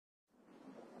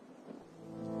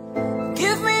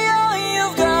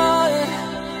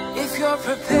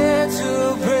prepared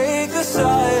to break the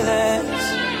silence.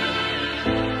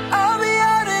 I'll be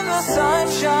out in the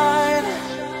sunshine,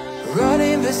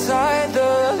 running beside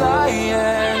the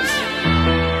lions.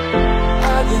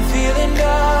 I've been feeling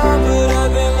down, but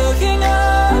I've been looking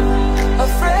up,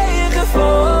 afraid to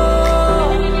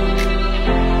fall.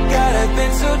 God, I've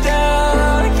been so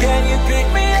down, can you pick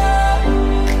me up?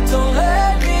 Don't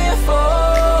let me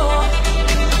fall.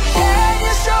 Can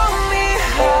you show me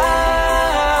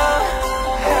how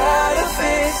to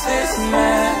fix this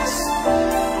mess?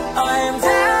 I am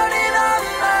down and on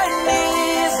my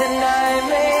knees, and I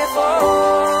may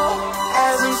fall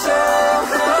as I'm so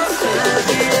close to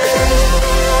the end.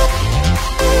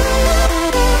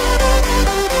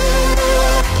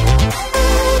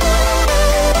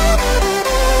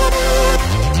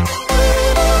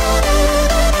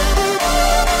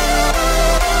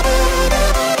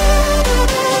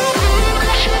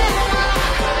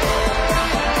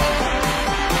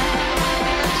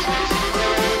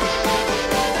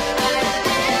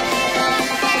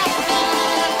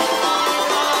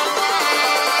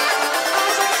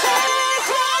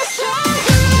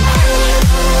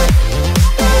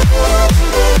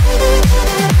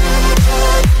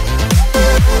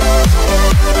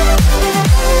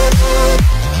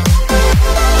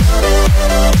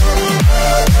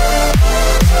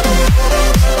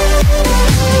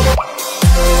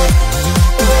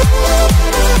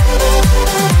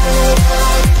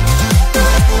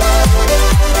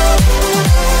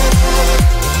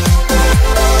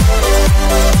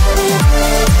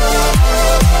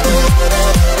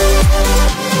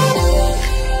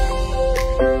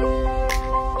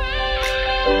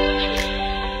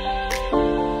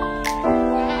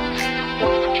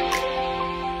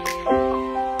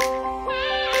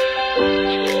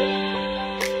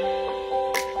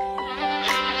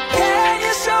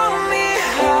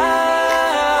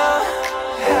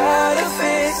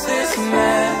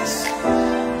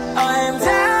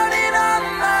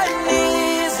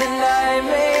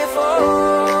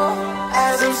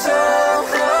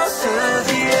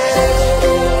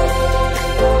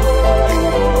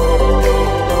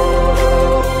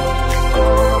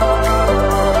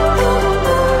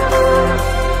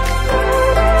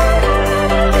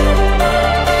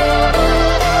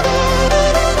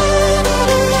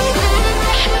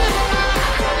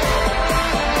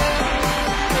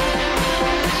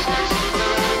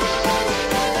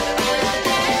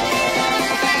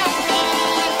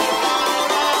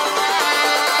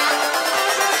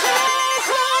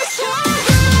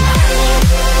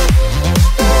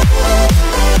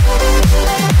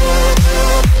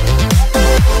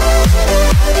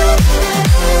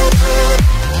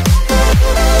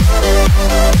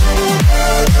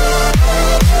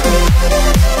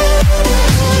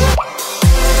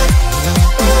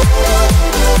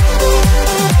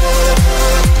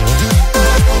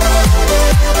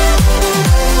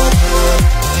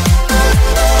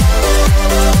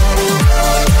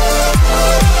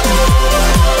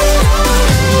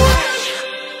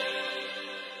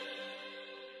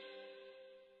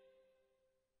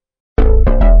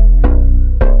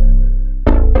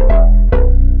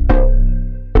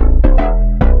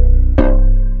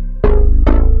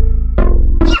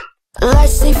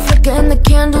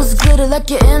 Like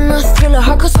you're in a thriller,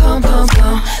 heart goes pound, pound,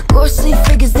 pound. Ghostly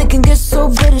figures, they can get so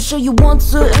bitter. Sure you want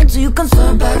to enter, you can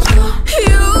turn back now.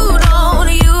 You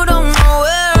don't know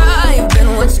where I've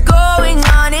been. What's going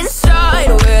on inside,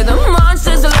 where the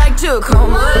monsters like to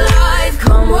come alive,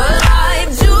 come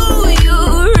alive. Do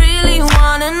you really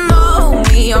wanna know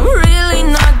me? I'm really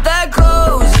not that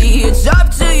cozy. It's up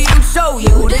to you, so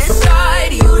you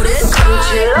decide, you decide. Would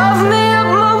you love me up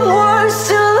my words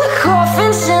till the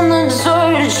coffin's in the dirt?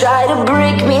 Try to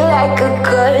break me like a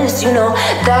curse, you know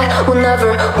that will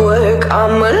never work.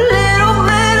 I'm a little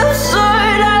bit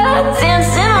absurd, I like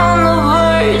dancing on the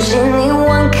verge.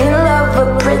 Anyone can love a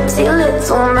pretty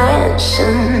little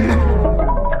mansion,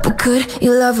 but could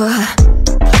you love a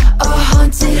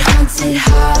haunted, haunted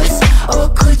house? Or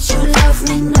could you love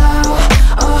me now?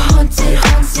 A haunted,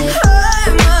 haunted,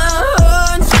 I'm a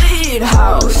haunted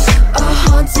house. A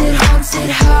haunted,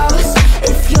 haunted house.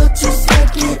 If you're just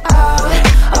check it out.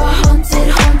 A haunted,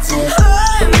 haunted,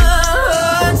 I'm a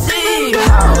haunted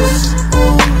house.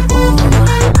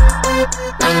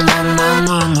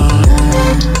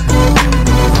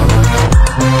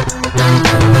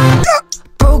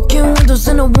 Broken windows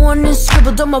and a warning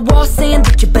scribbled on my wall saying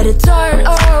that you better turn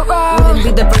around. Wouldn't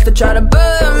be the first to try to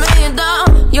burn me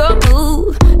down. Your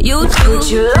move, you do. Would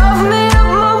you love me up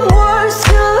my words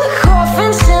till the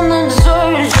coffin's in the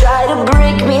dirt? Try to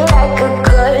break me like a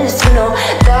curse, you know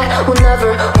that will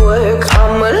never work.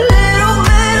 I'm a little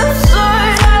bit absurd.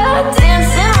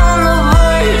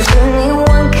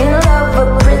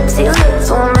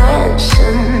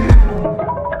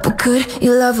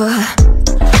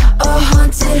 A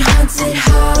haunted, haunted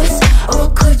house. Oh,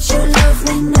 could you love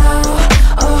me now?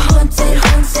 A haunted,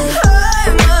 haunted.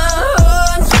 I'm a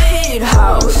haunted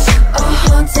house. A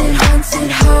haunted,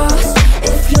 haunted house.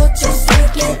 If you'll just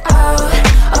take it out.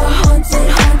 A haunted,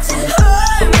 haunted.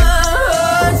 I'm a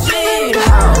haunted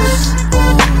house.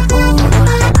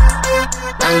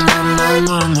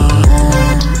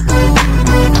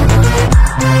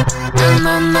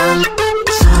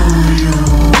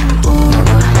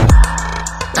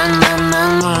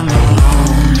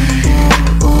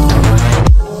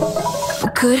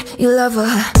 Could you love her?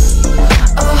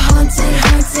 A haunted,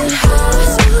 haunted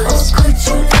house. Oh, could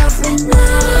you love me now?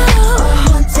 A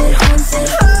haunted, haunted.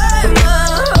 I'm a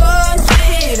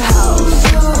haunted house.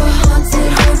 A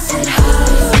haunted, haunted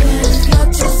house. If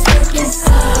you're just looking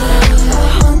sad. A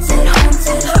haunted,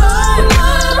 haunted. I'm a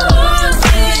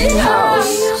haunted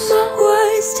house. My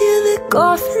words till the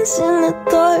coffins in the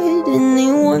dirt.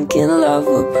 Anyone can love a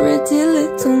pretty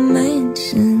little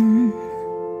mansion.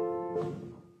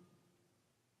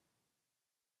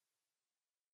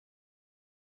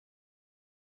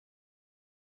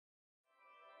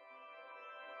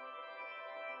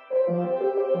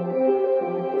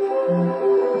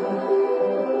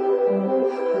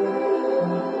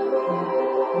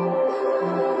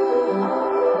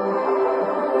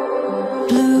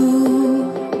 Blue,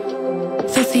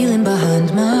 the feeling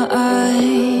behind my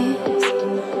eyes.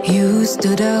 You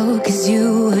stood out 'cause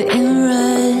you were in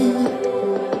red.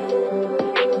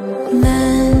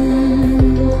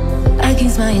 Then,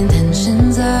 against my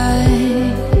intentions, I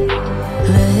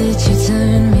let you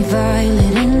turn me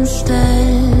violet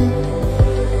instead.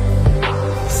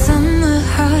 Summer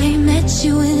high, met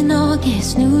you in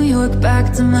August. New York,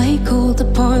 back to my cold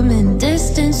apartment.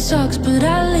 Distance sucks, but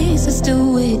at least I'm still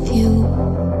with you.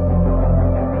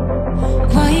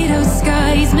 White out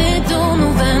skies, middle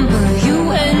November. You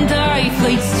and I,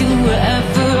 flights to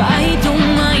wherever. I don't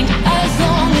mind, as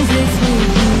long as it's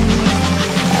with you.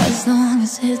 As long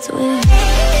as it's with you.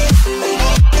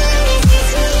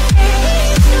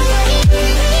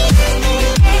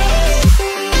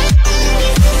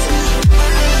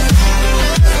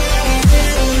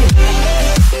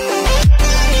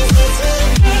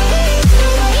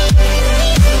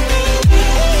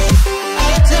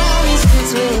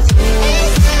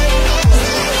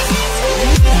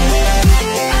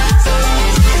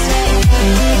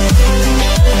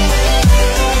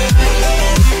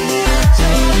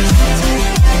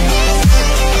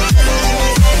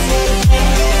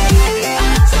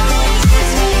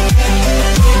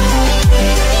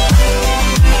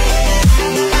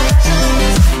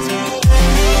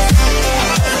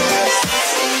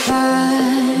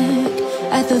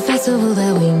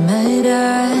 That we met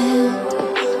at,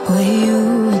 where you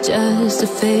were just a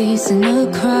face in a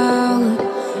crowd.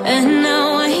 And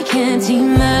now I can't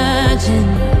imagine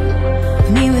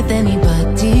me with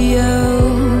anybody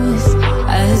else.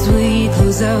 As we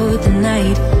close out the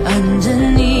night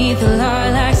underneath the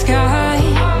lilac sky.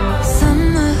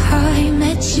 Summer high,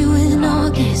 met you in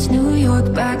August. New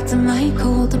York, back to my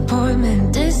cold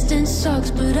apartment. Distance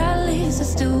sucks, but at least I'm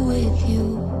still with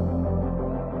you.